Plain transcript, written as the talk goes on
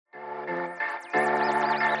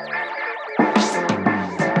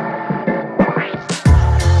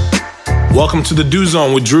Welcome to the Dew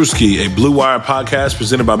Zone with Druski, a Blue Wire podcast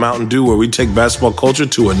presented by Mountain Dew, where we take basketball culture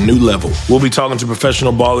to a new level. We'll be talking to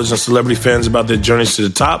professional ballers and celebrity fans about their journeys to the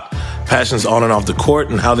top, passions on and off the court,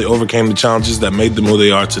 and how they overcame the challenges that made them who they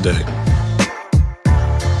are today.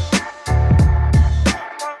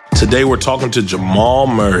 Today we're talking to Jamal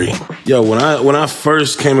Murray. Yo, when I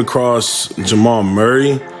first came across Jamal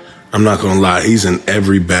Murray, I'm not gonna lie, he's in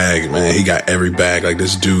every bag, man. He got every bag. Like,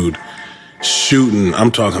 this dude shooting, I'm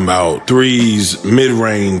talking about threes,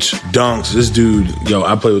 mid-range, dunks. This dude,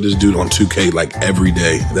 I play with this dude on 2K like every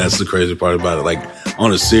day. That's the crazy part about it. Like,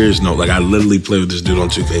 on a serious note, like, I literally play with this dude on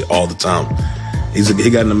 2K all the time. He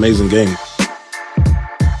got an amazing game.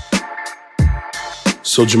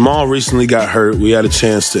 So Jamal recently got hurt. We had a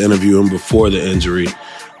chance to interview him before the injury.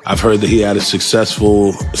 I've heard that he had a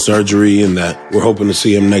successful surgery and that we're hoping to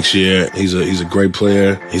see him next year. He's a great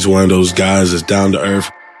player. He's one of those guys that's down to earth.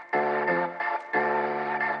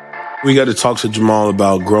 We got to talk to Jamal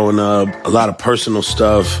about growing up, a lot of personal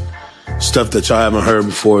stuff that y'all haven't heard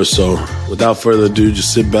before. So without further ado,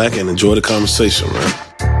 just sit back and enjoy the conversation, man.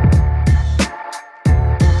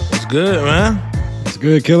 What's good, man? It's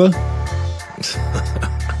good, killer.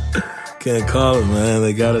 Can't call it, man.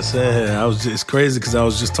 They got us in here. It's crazy because I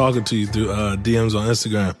was just talking to you through DMs on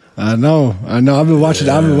Instagram. I know. I've been watching.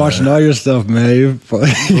 I've been watching all your stuff, man. You're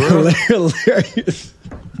hilarious.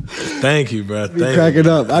 Thank you, bro. I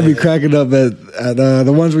be cracking up at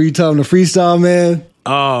the ones where you tell them to freestyle, man.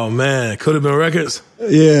 Oh man, could have been records.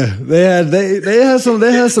 Yeah, they had some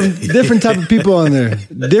different type of people on there,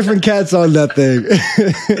 different cats on that thing.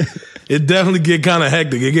 It definitely get kind of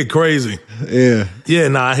hectic. It get crazy. Yeah. Yeah,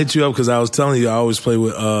 I hit you up because I was telling you I always play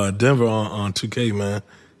with Denver on 2K, man.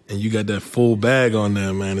 And you got that full bag on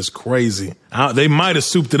there, man. It's crazy. They might have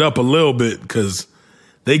souped it up a little bit because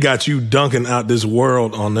they got you dunking out this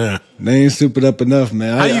world on there. They ain't souped it up enough,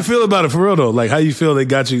 man. How you feel about it for real though? Like, how you feel they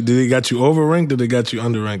got you? Did they got you overranked or they got you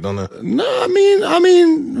underranked on there? No, I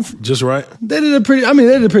mean, just right. They did a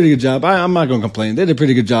pretty good job. I'm not gonna complain. They did a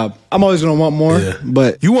pretty good job. I'm always gonna want more,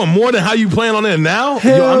 but you want more than how you playing on there now?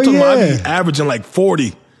 Hell, I'm talking about I be averaging like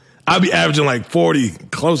 40. I be averaging like 40,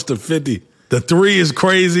 close to 50. The three is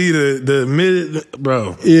crazy. The mid, bro,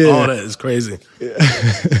 all that is crazy. Yeah.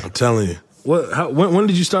 I'm telling you. When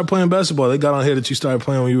did you start playing basketball? They got on here that you started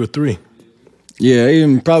playing when you were 3. Yeah,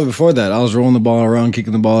 even probably before that. I was rolling the ball around,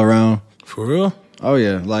 kicking the ball around. For real? Oh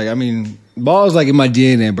yeah. Like, I mean, ball is like in my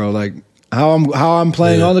DNA, bro. Like how I'm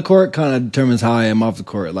playing on the court kind of determines how I am off the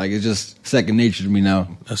court. Like, it's just second nature to me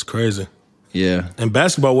now. That's crazy. Yeah. And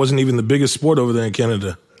basketball wasn't even the biggest sport over there in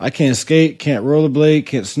Canada. I can't skate, can't rollerblade,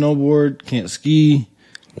 can't snowboard, can't ski.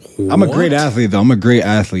 What? I'm a great athlete, though. I'm a great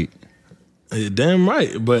athlete. Damn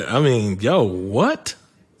right. But, I mean, what?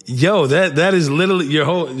 That is literally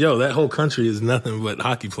that whole country is nothing but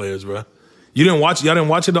hockey players, bro. Y'all didn't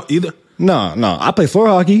watch it either? No. I play floor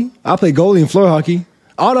hockey. I play goalie in floor hockey.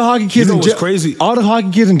 All the hockey kids crazy. All the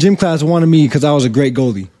hockey kids in gym class wanted me because I was a great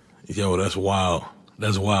goalie. Yo, that's wild.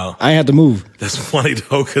 That's wild. I ain't had to move. That's funny,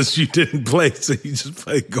 though, because you didn't play, so you just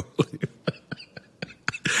played goalie.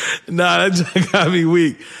 Nah, that just got me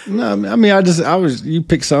weak. No, I mean, you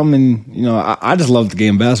pick something and, I just love the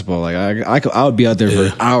game of basketball. Like, I would be out there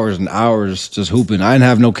for hours and hours just hooping. I didn't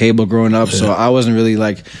have no cable growing up, so I wasn't really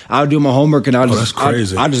like, I would do my homework and I'd just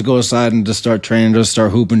go outside and just start training, just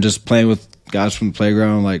start hooping, just playing with guys from the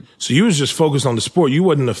playground. Like, so you was just focused on the sport. You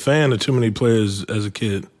wasn't a fan of too many players as a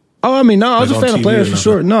kid. Oh, I mean, no, I was a fan of players for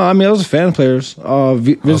sure. No, I mean, I was a fan of players.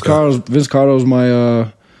 Vince Carter's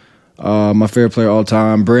my favorite player all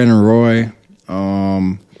time. Brandon Roy.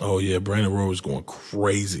 Oh yeah, Brandon Roy was going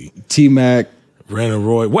crazy. T-Mac. Brandon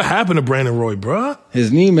Roy. What happened to Brandon Roy, bruh?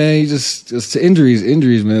 His knee, man. He just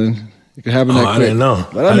injuries, man. It could happen that quick. I didn't know.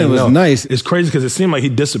 But I mean, it was nice. It's crazy because it seemed like he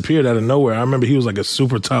disappeared out of nowhere. I remember he was like a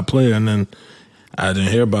super top player, and then I didn't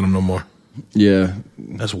hear about him no more. Yeah,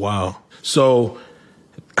 that's wild. So,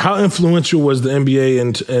 how influential was the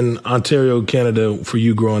NBA in Ontario, Canada, for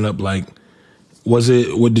you growing up? Like,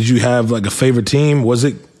 did you have like a favorite team? Was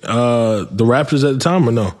it the Raptors at the time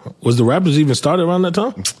or no? Was the Raptors even started around that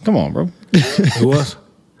time? Come on, bro. It was?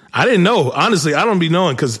 I didn't know. Honestly, I don't be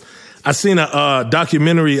knowing because I seen a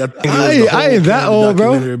documentary. I ain't that old,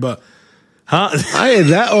 bro. About, huh? I ain't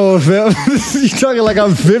that old, fam. You talking like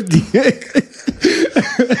I'm 50.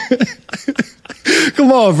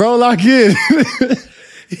 Come on, bro. Lock in.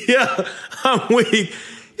 Yeah, I'm weak.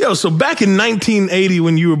 Yo, so back in 1980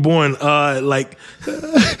 when you were born, the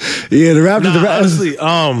Raptors. Honestly,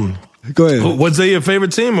 Go ahead. Was they your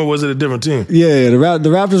favorite team or was it a different team? Yeah, the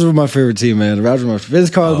Raptors were my favorite team, man. The Raptors were Vince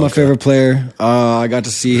Carter was my favorite player. I got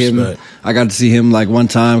to see him. I got to see him like one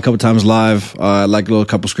time, a couple times live, like a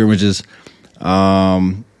couple scrimmages.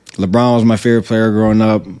 LeBron was my favorite player growing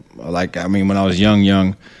up. When I was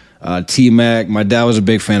young. T-Mac, my dad was a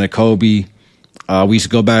big fan of Kobe. We used to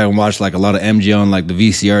go back and watch like a lot of MJ on like the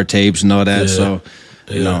VCR tapes and all that. Yeah. So,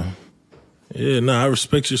 you know. Yeah, no, I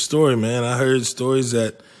respect your story, man. I heard stories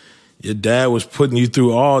that your dad was putting you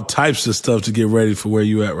through all types of stuff to get ready for where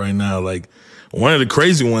you at right now. Like one of the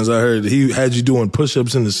crazy ones I heard, he had you doing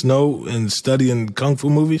push-ups in the snow and studying kung fu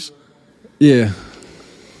movies. Yeah.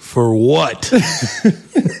 For what?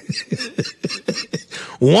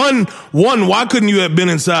 One, why couldn't you have been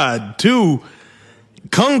inside? Two,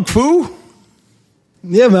 kung fu?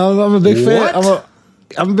 Yeah, man, I'm a big fan. What?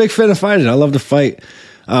 I'm a big fan of fighting. I love to fight.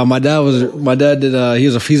 My dad did.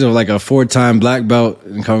 He's like a 4-time black belt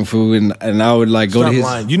in kung fu, and I would like go to his.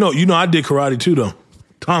 Lying. You know, I did karate too, though.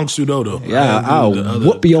 Tong Sudo, though. Yeah, I'll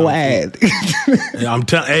whoop your ass.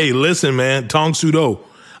 Hey, listen, man, Tong Sudo.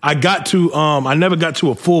 I got to. I never got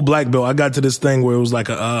to a full black belt. I got to this thing where it was like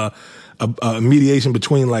a mediation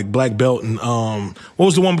between like black belt and what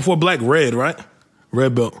was the one before black? Red, right?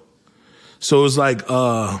 Red belt. So it was like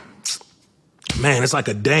man, it's like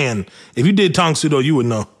a Dan. If you did Tong Sudo, you would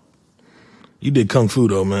know. You did Kung Fu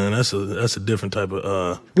though, man. That's a different type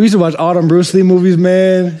of. We used to watch all them Bruce Lee movies,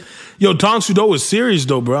 man. Yo, Tong Sudo was serious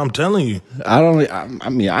though, bro. I'm telling you. I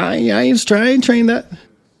ain't trained that.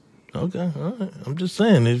 Okay, all right. I'm just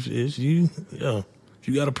saying, if you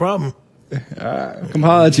got a problem, come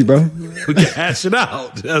holler at you, bro. We can hash it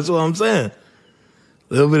out. That's what I'm saying.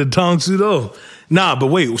 A little bit of Tong Sudo. Nah, but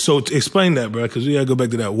wait. So explain that, bro, because we gotta go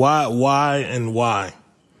back to that. Why?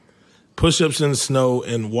 Push-ups in the snow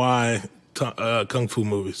and why kung fu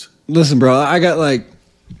movies? Listen, bro, I got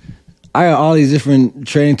all these different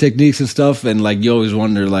training techniques and stuff, and like you always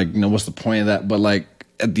wonder, like, you know, what's the point of that? But like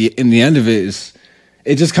in the end of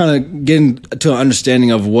it just kind of getting to an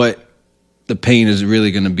understanding of what the pain is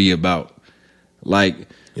really going to be about. Like,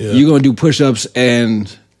 you're going to do push-ups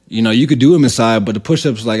and, you know, you could do them inside, but the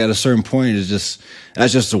push-ups, like, at a certain point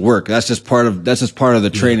that's just the work. That's just part of the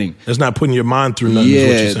training. It's not putting your mind through nothing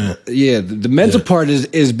is what you're saying. Yeah. The mental part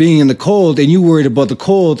is being in the cold and you worried about the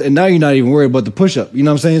cold and now you're not even worried about the push-up. You know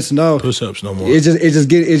what I'm saying? So no. Push-ups no more. It's just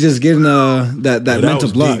getting that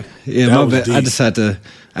mental block. Deep. Yeah, my bad.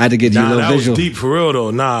 I had to get you a little visual. That was deep for real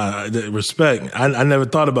though. Nah, respect. I never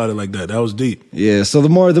thought about it like that. That was deep. Yeah. So the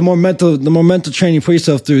more mental training you put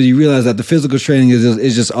yourself through, you realize that the physical training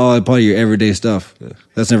is just all a part of your everyday stuff.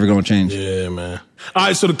 That's never going to change. Yeah, man. All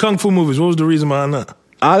right. So the kung fu movies. What was the reason behind that?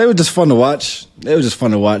 They were just fun to watch.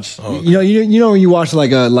 Oh, okay. You know when you watch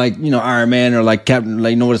like Iron Man or like Captain,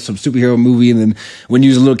 like, you know, some superhero movie, and then when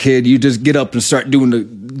you was a little kid, you just get up and start doing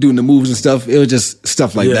the moves and stuff. It was just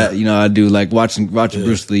stuff like that. You know, I do like watching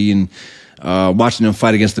Bruce Lee and watching him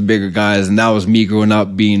fight against the bigger guys, and that was me growing up.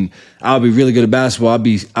 I'll be really good at basketball.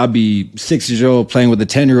 I'll be 6 years old playing with a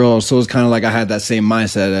 10-year-old. So it's kind of like I had that same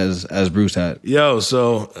mindset as Bruce had. Yo,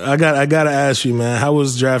 so I gotta ask you, man, how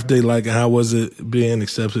was draft day like, and how was it being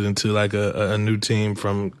accepted into like a new team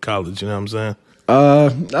from college? You know what I'm saying?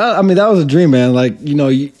 I mean, that was a dream, man. Like, you know,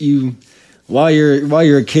 you while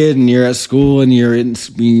you're a kid and you're at school and you're in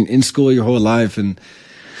school your whole life, and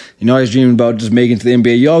you know, always dreaming about just making it to the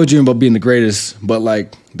NBA. You always dream about being the greatest, but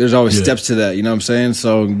like there's always steps to that. You know what I'm saying?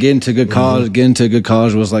 So getting to a good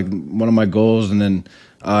college was like one of my goals, and then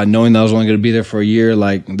knowing that I was only going to be there for a year,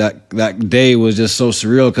 like that day was just so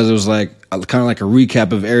surreal because it was like kind of like a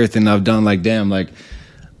recap of everything I've done. Like, damn, like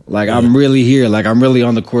I'm really here. Like I'm really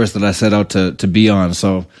on the course that I set out to be on.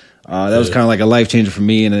 So that was kind of like a life changer for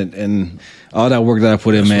me, and all that work that I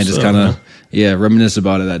put in, man, just kind of reminisce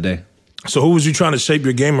about it that day. So who was you trying to shape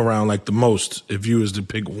your game around like the most, if you was to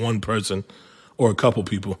pick one person or a couple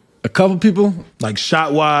people? A couple people? Like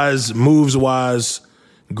shot-wise, moves-wise,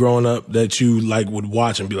 growing up, that you like would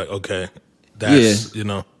watch and be like, okay, that's, you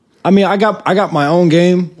know. I mean, I got my own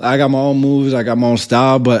game. I got my own moves. I got my own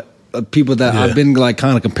style. But people that I've been like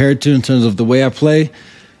kind of compared to in terms of the way I play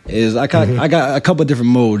is I got a couple of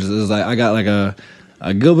different modes. It's like I got like a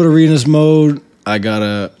Gilbert Arenas mode. I got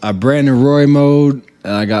a Brandon Roy mode.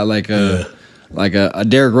 And I got like a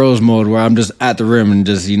Derrick Rose mode where I'm just at the rim and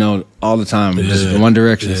just, you know, all the time, just in one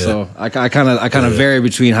direction. So I kind of vary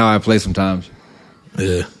between how I play sometimes.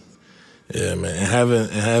 Yeah, man. And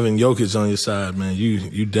having Jokic on your side, man,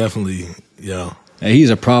 you definitely, yo. Hey, he's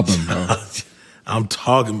a problem, bro. I'm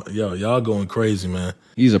talking, y'all going crazy, man.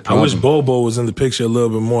 He's a problem. I wish Bobo was in the picture a little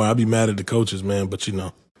bit more. I'd be mad at the coaches, man, but you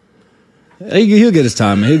know. He'll get his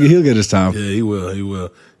time, man. He'll get his time. Yeah, he will.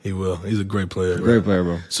 He will. He's a great player. Great player,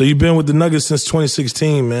 bro. So you've been with the Nuggets since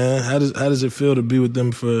 2016, man. How does it feel to be with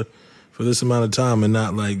them for this amount of time and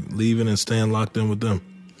not like leaving and staying locked in with them?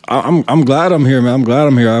 I'm glad I'm here, man. I'm glad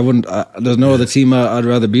I'm here. There's no other team I'd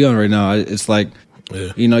rather be on right now. It's like,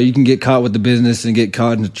 you know, you can get caught with the business and get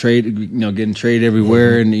caught in the trade, you know, getting traded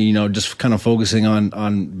everywhere, and you know, just kind of focusing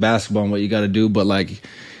on basketball and what you got to do. But like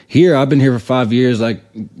here, I've been here for 5 years. Like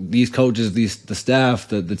these coaches, the staff,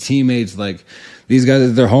 the teammates, like these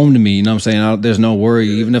guys, they're home to me. You know what I'm saying? There's no worry.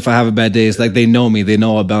 Even if I have a bad day, it's like they know me. They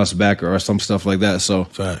know I'll bounce back or some stuff like that. So,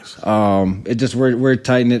 facts. It just we're a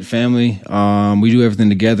tight knit family. We do everything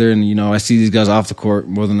together, and you know, I see these guys off the court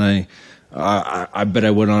more than I bet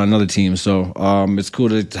I would on another team. So, it's cool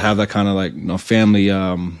to have that kind of like, you know, family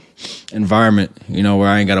environment. You know, where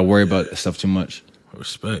I ain't got to worry about stuff too much.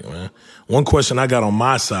 Respect, man. One question I got on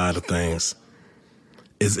my side of things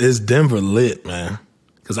is Denver lit, man?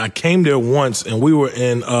 Because I came there once and we were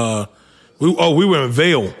in we were in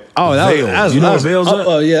Vail. Oh, Vail. You know what Vail's at?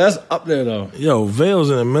 Oh, yeah, that's up there though. Yo, Vail's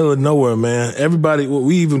in the middle of nowhere, man. Everybody,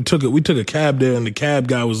 we took a cab there, and the cab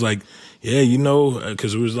guy was like, "Yeah, you know,"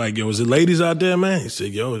 because it was like, "Yo, is it ladies out there, man?" He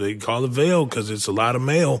said, "Yo, they call it Vail because it's a lot of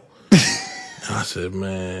male." I said,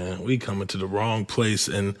 "Man, we coming to the wrong place."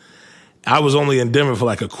 And I was only in Denver for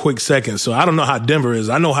like a quick second, so I don't know how Denver is.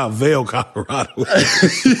 I know how Vail, Colorado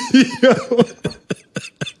is.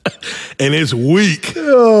 And it's weak.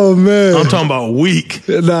 Oh, man. I'm talking about weak.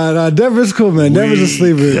 Nah, Denver's cool, man. Denver's a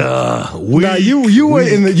sleeper. Weak. Nah, you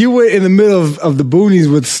went in the middle of the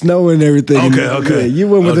boonies with snow and everything. Okay. Yeah, you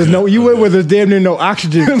went with went where there's damn near no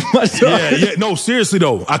oxygen. Yeah. No, seriously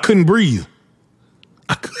though, I couldn't breathe.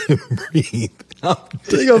 I'm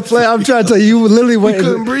trying to tell you, literally went. You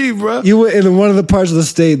couldn't breathe, bro. You went in one of the parts of the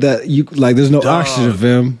state that you like. There's no oxygen,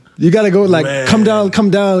 fam. You gotta go like, man. come down.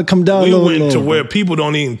 We went to where people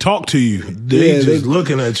don't even talk to you. They just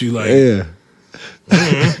looking at you like,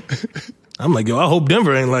 I'm like, yo, I hope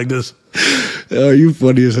Denver ain't like this. Oh, you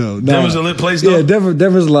funny as hell. Denver's a lit place though. Yeah,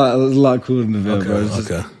 Denver's a lot cooler than Vail, bro.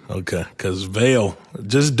 Okay. Because Vail,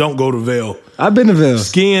 just don't go to Vail. I've been to Vail.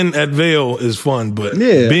 Skiing at Vail is fun, but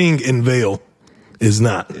being in Vail is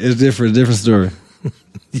not. It's different story.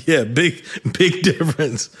 Yeah, big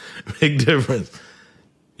difference. Big difference.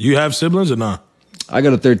 You have siblings or not? I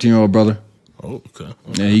got a 13-year-old brother. Oh, okay.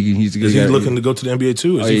 Yeah, he's looking to go to the NBA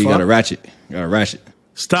too? Is he got a ratchet.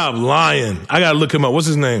 Stop lying. I got to look him up. What's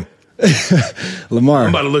his name? Lamar. I'm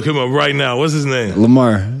about to look him up right now. What's his name?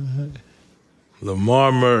 Lamar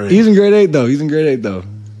Murray. He's in grade 8 though.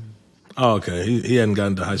 Oh, okay. He hadn't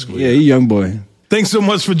gotten to high school yet. Yeah, he's a young boy. Thanks so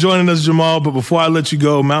much for joining us, Jamal. But before I let you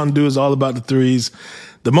go, Mountain Dew is all about the threes.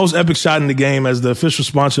 The most epic shot in the game, as the official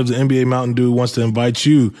sponsor of the NBA, Mountain Dew wants to invite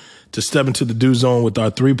you to step into the Dew Zone with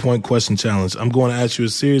our 3-point question challenge. I'm going to ask you a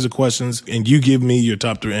series of questions, and you give me your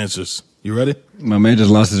top 3 answers. You ready? My man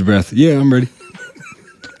just lost his breath. Yeah, I'm ready.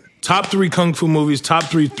 Top 3 kung fu movies, top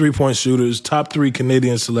 3 3-point shooters, top 3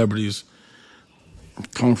 Canadian celebrities.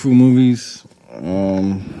 Kung fu movies.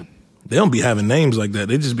 They don't be having names like that.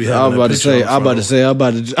 They just be having. I was about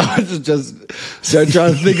to just start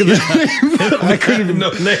trying to think of the name. I couldn't even know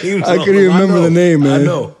names. I couldn't even remember the name, man. I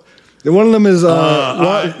know. One of them is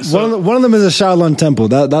one of them is a Shaolin Temple.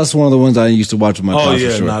 That's one of the ones I used to watch with my class. Oh yeah,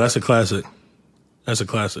 for sure. That's a classic. That's a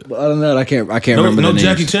classic. But other than that, I can't remember the names. No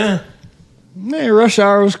Jackie Chan. Man, Rush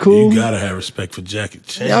Hour was cool. You gotta have respect for Jackie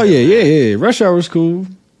Chan. Oh yeah. Rush Hour was cool.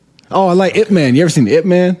 Oh, I like Ip Man. You ever seen Ip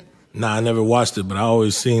Man? Nah, I never watched it, but I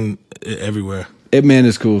always seen it everywhere. Ip Man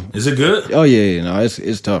is cool. Is it good? Oh yeah. No,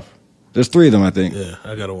 it's tough. There's 3 of them, I think. Yeah,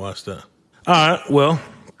 I gotta watch that. All right, well,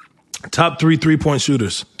 top 3 3-point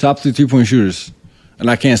shooters. Top 3 3-point shooters, and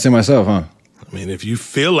I can't say myself, huh? I mean, if you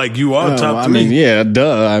feel like you are top 3. I mean, yeah,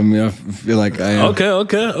 duh. I mean, I feel like I am. Okay.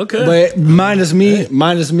 But minus me,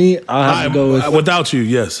 I'll have to go with. Without you,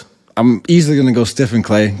 yes. I'm easily going to go Steph and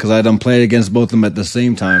Clay because I done played against both of them at the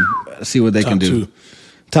same time. See what they can do.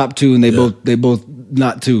 Top 2, and they both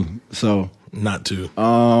not 2. So not 2.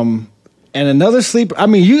 And another sleeper. I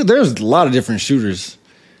mean, there's a lot of different shooters,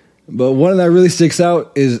 but one that really sticks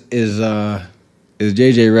out is JJ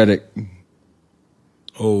Redick.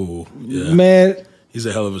 Oh yeah, man, he's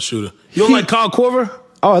a hell of a shooter. You don't like Kyle Korver?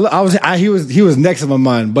 Oh, he was next in my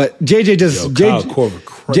mind, but JJ just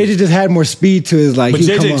had more speed to his like. But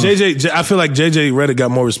JJ, I feel like JJ Redick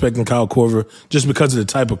got more respect than Kyle Korver just because of the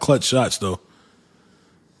type of clutch shots, though.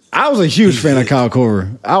 I was a huge fan of Kyle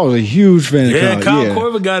Korver. I was a huge fan of Kyle. Yeah, Kyle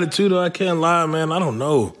Korver got it too, though. I can't lie, man. I don't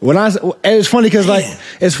know. It's funny because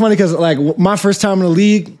my first time in the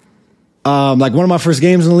league, like one of my first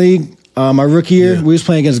games in the league, my rookie year, we was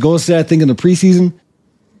playing against Golden State, I think in the preseason.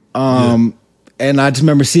 And I just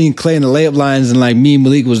remember seeing Clay in the layup lines, and like me and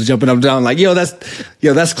Malik was jumping up and down, like, yo,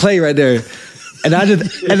 that's Clay right there. And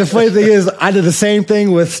the funny thing is, I did the same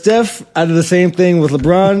thing with Steph. I did the same thing with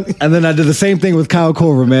LeBron, and then I did the same thing with Kyle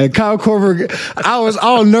Korver, man. Kyle Korver, I was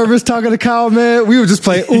all nervous talking to Kyle, man. We were just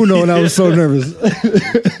playing Uno, and I was so nervous.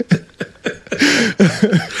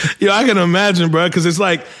 Yo, I can imagine, bro, because it's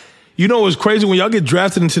like, you know what's crazy? When y'all get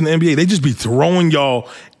drafted into the NBA, they just be throwing y'all,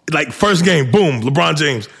 like, first game, boom, LeBron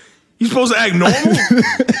James. You supposed to act normal?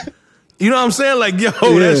 You know what I'm saying? Like, yo,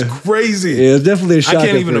 that's crazy. Yeah, it's definitely a shock. I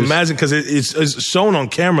can't even imagine, because it's shown on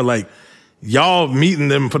camera. Like, y'all meeting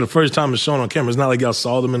them for the first time is shown on camera. It's not like y'all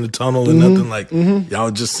saw them in the tunnel or nothing. Like,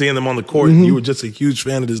 y'all just seeing them on the court. And you were just a huge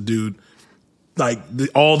fan of this dude, like,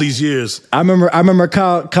 all these years. I remember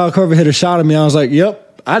Kyle Korver hit a shot at me. I was like, yep.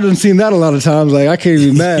 I done seen that a lot of times. Like, I can't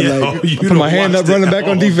even be mad. Like, I put my hand up, running back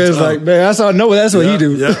on defense. Like, man, that's what he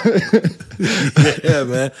do. Yeah,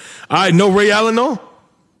 man. All right, no Ray Allen, though?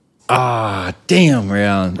 Ah, damn, Ray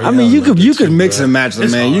Allen. I mean, you could mix and match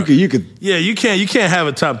them, man. Hard. You could. Yeah, you can't have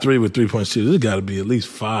a top 3 with 3-point shooters. There's got to be at least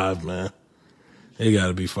 5, man. It got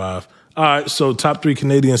to be 5. All right, so top 3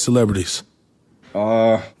 Canadian celebrities.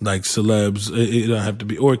 Like celebs. It don't have to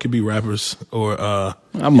be, or it could be rappers, or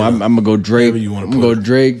I'm gonna go Drake. You I'm gonna go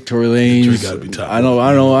Drake, Tory Lanez. Drake gotta be top. I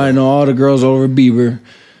know all the girls over Bieber.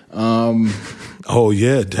 Oh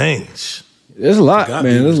yeah, dang. There's a lot,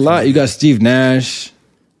 man. There's a lot. You got Steve Nash.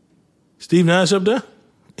 Steve Nash up there?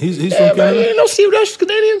 He's from Canada? Man, you know Steve Nash is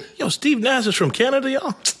Canadian? Yo, Steve Nash is from Canada,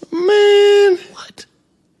 y'all? Man. What?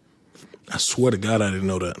 I swear to God I didn't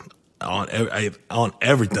know that. On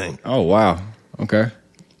everything. Oh, wow. Okay.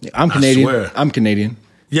 I'm Canadian. I swear. I'm Canadian.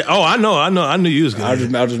 Yeah, I know. I knew you was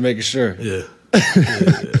Canadian. I was just making sure. Yeah.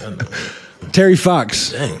 I know. Terry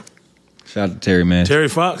Fox. Dang. Shout out to Terry, man. Terry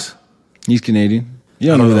Fox? He's Canadian. You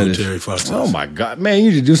don't know who that is. Terry Fox is. Oh, my God. Man, you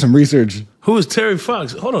need to do some research. Who is Terry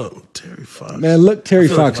Fox? Hold on. Terry Fox. Man, look Terry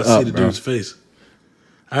Fox like up, I see the dude's face.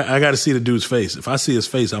 I got to see the dude's face. If I see his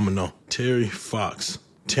face, I'm going to know. Terry Fox.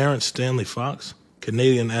 Terrence Stanley Fox?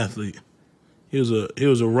 Canadian athlete. He was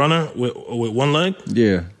a runner with one leg?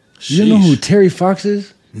 Yeah. Sheesh. You know who Terry Fox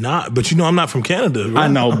is? But you know I'm not from Canada. Right? I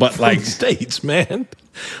know, but I'm from the States, man.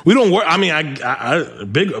 We don't work. I mean, I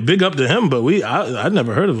big up to him, but I'd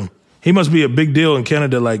never heard of him. He must be a big deal in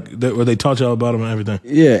Canada, like where they taught y'all about him and everything.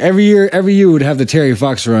 Yeah, every year would have the Terry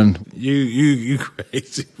Fox run. You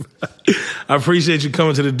crazy. I appreciate you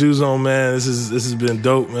coming to the Do Zone, man. This has been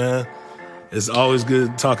dope, man. It's always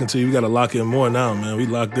good talking to you. We got to lock in more now, man. We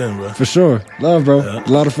locked in, bro. For sure. Love, bro. Yeah. A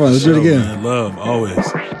lot of fun. Let's do it again. Man. Love,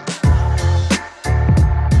 always.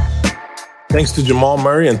 Thanks to Jamal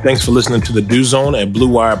Murray, and thanks for listening to the Do Zone at Blue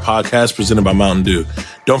Wire Podcast presented by Mountain Dew.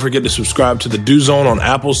 Don't forget to subscribe to the Do Zone on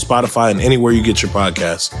Apple, Spotify, and anywhere you get your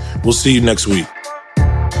podcasts. We'll see you next week.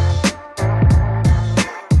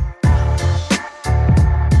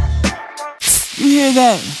 You hear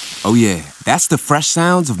that? Oh yeah, that's the fresh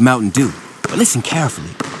sounds of Mountain Dew. But listen carefully.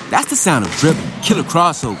 That's the sound of dribble, killer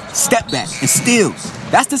crossover, step back, and steals.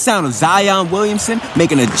 That's the sound of Zion Williamson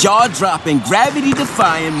making a jaw-dropping,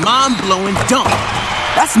 gravity-defying, mind-blowing dunk.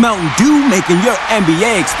 That's Mountain Dew making your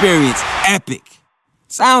NBA experience epic.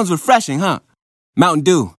 Sounds refreshing, huh? Mountain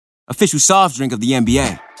Dew, official soft drink of the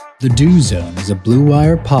NBA. The Do Zone is a Blue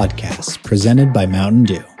Wire podcast presented by Mountain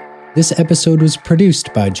Dew. This episode was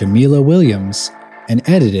produced by Jamila Williams and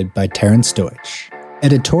edited by Terrence Deutsch.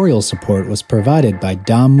 Editorial support was provided by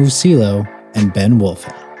Dom Musilo and Ben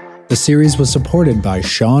Wolfen. The series was supported by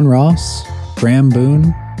Sean Ross, Graham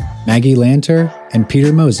Boone, Maggie Lanter, and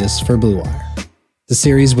Peter Moses for Blue Wire. The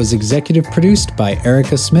series was executive produced by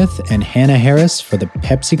Erica Smith and Hannah Harris for the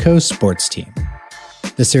PepsiCo sports team.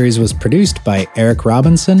 The series was produced by Eric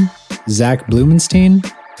Robinson, Zach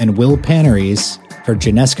Blumenstein, and Will Paneries for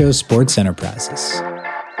Genesco Sports Enterprises.